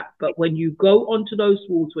 it's that. But when you go onto those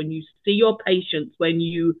wards, when you see your patients, when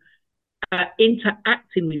you are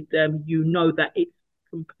interacting with them, you know that it's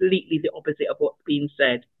completely the opposite of what's being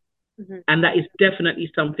said. And that is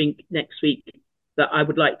definitely something next week that I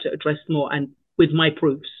would like to address more, and with my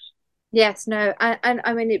proofs. Yes, no, and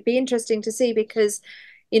I mean, it'd be interesting to see, because,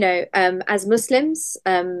 as Muslims,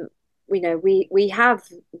 we have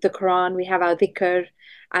the Quran, we have our dhikr,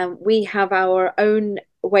 and we have our own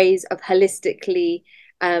ways of holistically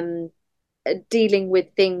dealing with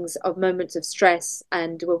things of moments of stress,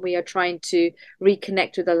 and when we are trying to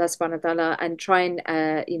reconnect with Allah subhanahu wa ta'ala and try and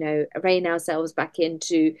rein ourselves back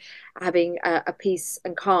into having a peace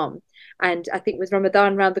and calm. And I think with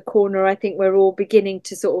Ramadan around the corner, I think we're all beginning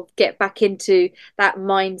to sort of get back into that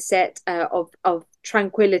mindset of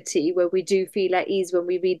tranquility, where we do feel at ease when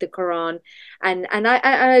we read the Quran. And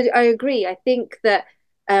I agree. I think that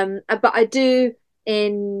but I do,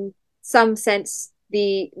 in some sense,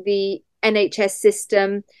 the NHS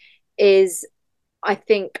system is, I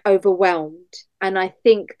think, overwhelmed. And I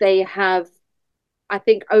think I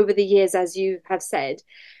think over the years, as you have said,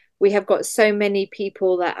 we have got so many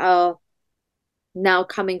people that are now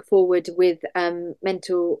coming forward with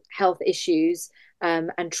mental health issues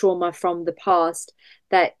and trauma from the past,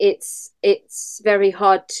 that it's very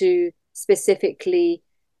hard to specifically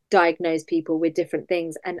diagnose people with different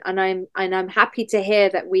things. And I'm happy to hear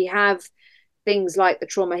that we have things like the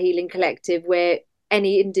Trauma Healing Collective, where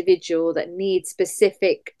any individual that needs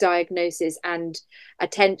specific diagnosis and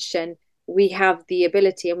attention, we have the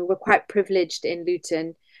ability, and we were quite privileged in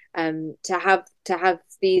Luton to have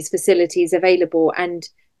these facilities available. And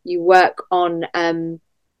you work on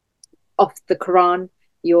off the Quran.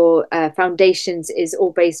 Your foundations is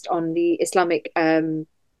all based on the Islamic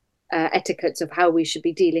etiquettes of how we should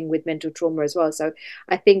be dealing with mental trauma as well. So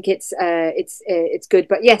I think it's good.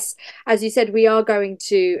 But yes, as you said, we are going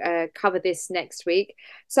to cover this next week.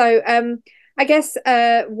 So I guess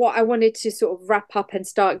what I wanted to sort of wrap up and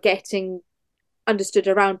start getting understood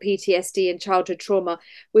around PTSD and childhood trauma,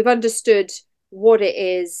 we've understood what it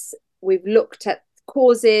is. We've looked at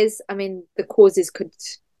causes. I mean, the causes could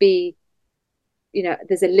be,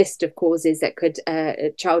 there's a list of causes that could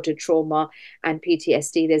childhood trauma and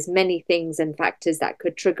PTSD. There's many things and factors that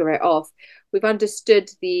could trigger it off. We've understood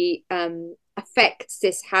the effects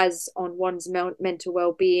this has on one's mental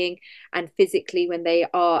well-being and physically when they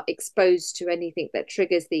are exposed to anything that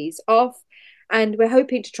triggers these off. And we're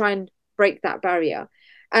hoping to try and break that barrier.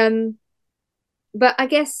 But I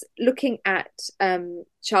guess looking at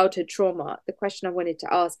childhood trauma, the question I wanted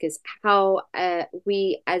to ask is how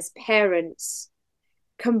we as parents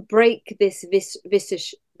can break this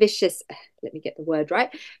vicious, let me get the word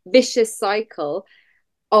right, vicious cycle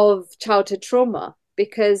of childhood trauma,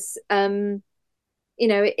 because it's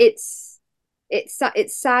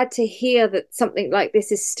sad to hear that something like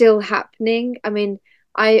this is still happening. I mean,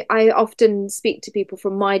 I often speak to people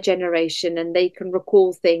from my generation and they can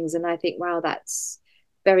recall things, and I think, wow, that's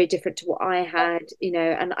very different to what I had,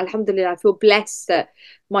 and alhamdulillah, I feel blessed that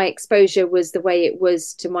my exposure was the way it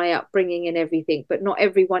was to my upbringing and everything, but not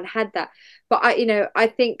everyone had that. But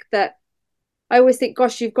I think that I always think,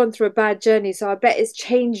 gosh, you've gone through a bad journey, so I bet it's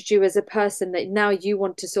changed you as a person, that now you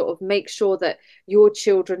want to sort of make sure that your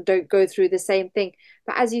children don't go through the same thing.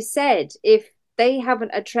 But as you said, if they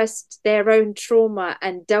haven't addressed their own trauma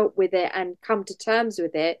and dealt with it and come to terms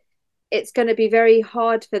with it, it's going to be very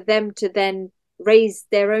hard for them to then raise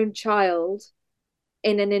their own child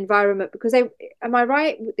in an environment, because am I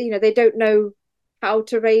right? They don't know how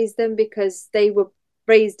to raise them because they were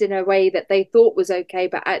raised in a way that they thought was okay,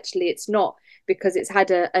 but actually it's not, because it's had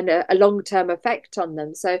a long-term effect on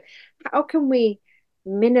them. So how can we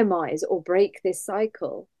minimize or break this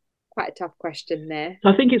cycle? Quite a tough question there.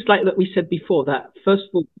 I think it's like that we said before, that first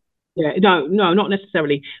of all, no, not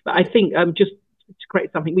necessarily, but I think just to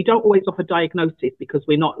create something, we don't always offer diagnosis because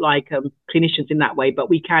we're not like clinicians in that way, but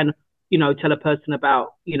we can, tell a person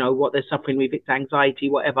about, what they're suffering with, it's anxiety,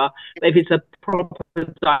 whatever. But if it's a proper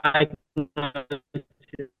diagnosis,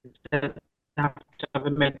 have to have a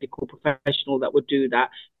medical professional that would do that,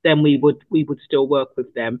 then we would still work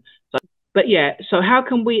with them. So how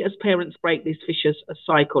can we as parents break this vicious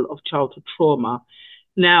cycle of childhood trauma?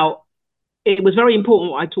 Now, it was very important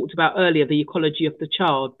what I talked about earlier, the ecology of the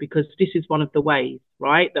child, because this is one of the ways,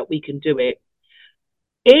 right, that we can do it.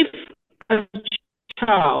 If a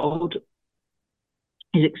child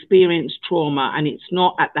has experienced trauma and it's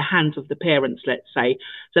not at the hands of the parents, let's say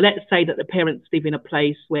that the parents live in a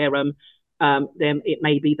place where then it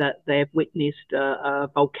may be that they've witnessed a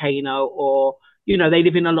volcano, or they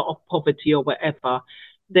live in a lot of poverty or whatever.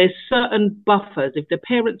 There's certain buffers. If the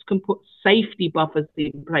parents can put safety buffers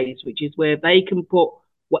in place, which is where they can put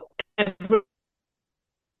whatever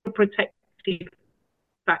protective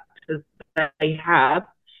factors they have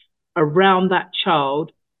around that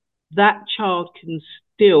child can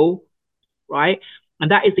still, right?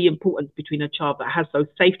 And that is the importance between a child that has those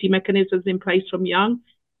safety mechanisms in place from young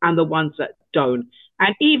and the ones that don't.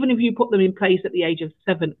 And even if you put them in place at the age of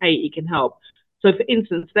 7, 8, it can help. So for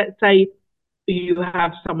instance, let's say you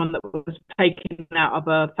have someone that was taken out of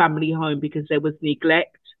a family home because there was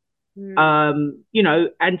neglect, You know,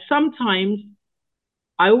 and sometimes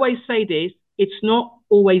I always say this, it's not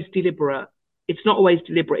always deliberate. It's not always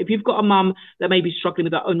deliberate. If you've got a mum that may be struggling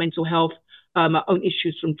with her own mental health, her own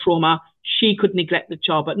issues from trauma, she could neglect the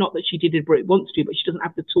child, but not that she deliberately wants to, but she doesn't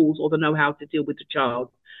have the tools or the know-how to deal with the child.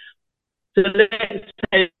 So let's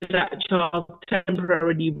say that child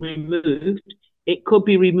temporarily removed. It could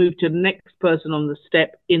be removed to the next person on the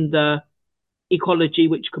step in the ecology,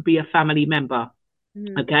 which could be a family member.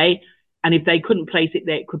 Okay. And if they couldn't place it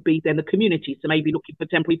there, it could be then the community. So maybe looking for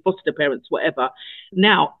temporary foster parents, whatever.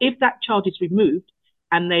 Now, if that child is removed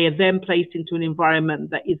and they are then placed into an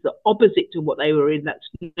environment that is the opposite to what they were in, that's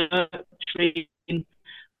nurturing,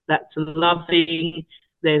 that's loving,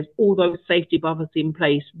 there's all those safety buffers in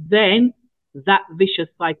place, then that vicious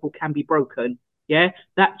cycle can be broken. Yeah.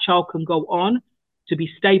 That child can go on to be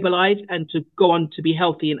stabilized and to go on to be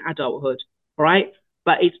healthy in adulthood. All right.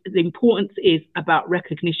 But the importance is about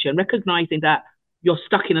recognition, recognizing that you're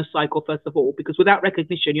stuck in a cycle, first of all, because without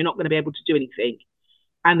recognition, you're not going to be able to do anything.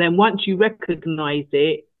 And then once you recognize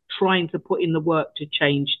it, trying to put in the work to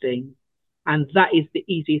change things. And that is the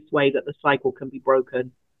easiest way that the cycle can be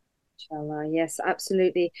broken. Inshallah, yes,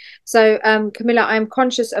 absolutely. So, Kamillah, I'm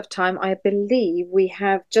conscious of time. I believe we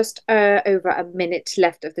have just over a minute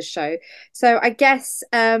left of the show. So I guess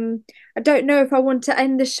I don't know if I want to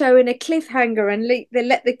end the show in a cliffhanger and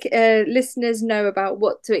let the listeners know about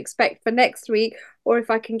what to expect for next week, or if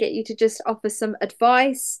I can get you to just offer some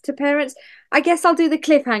advice to parents. I guess I'll do the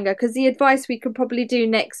cliffhanger because the advice we could probably do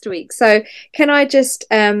next week. So can I just,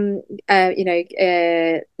 leave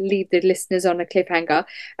the listeners on a cliffhanger?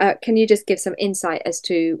 Can you just give some insight as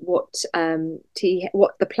to what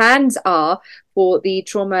the plans are for the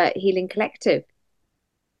Trauma Healing Collective?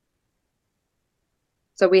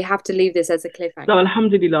 So we have to leave this as a cliffhanger. So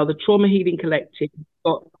alhamdulillah, the Trauma Healing Collective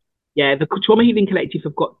the Trauma Healing Collective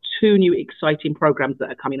have got 2 new exciting programs that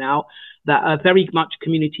are coming out that are very much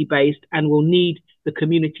community based and will need the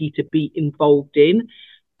community to be involved in,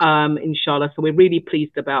 inshallah. So we're really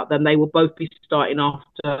pleased about them. They will both be starting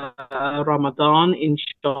after Ramadan,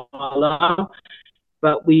 inshallah.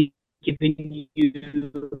 But we're giving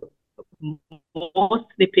you more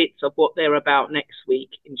snippets of what they're about next week,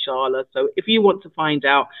 inshallah. So if you want to find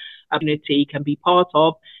out a community can be part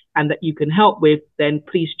of and that you can help with, then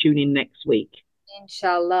please tune in next week.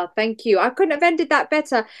 Inshallah. Thank you. I couldn't have ended that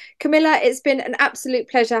better. Kamillah, it's been an absolute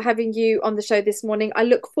pleasure having you on the show this morning. I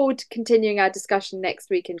look forward to continuing our discussion next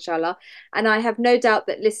week, inshallah. And I have no doubt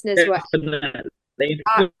that listeners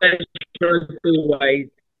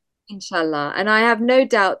Inshallah. And I have no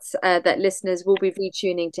doubts that listeners will be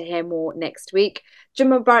retuning to hear more next week.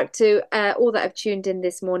 Jummah Mubarak to all that have tuned in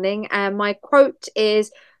this morning. My quote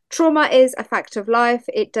is, "Trauma is a fact of life.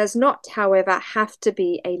 It does not, however, have to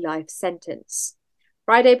be a life sentence."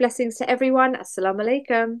 Friday blessings to everyone. Assalamu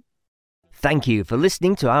alaikum. Thank you for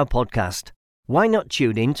listening to our podcast. Why not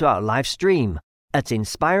tune in to our live stream at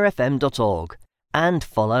inspirefm.org and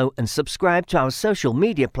follow and subscribe to our social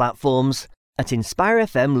media platforms at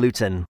InspireFM Luton.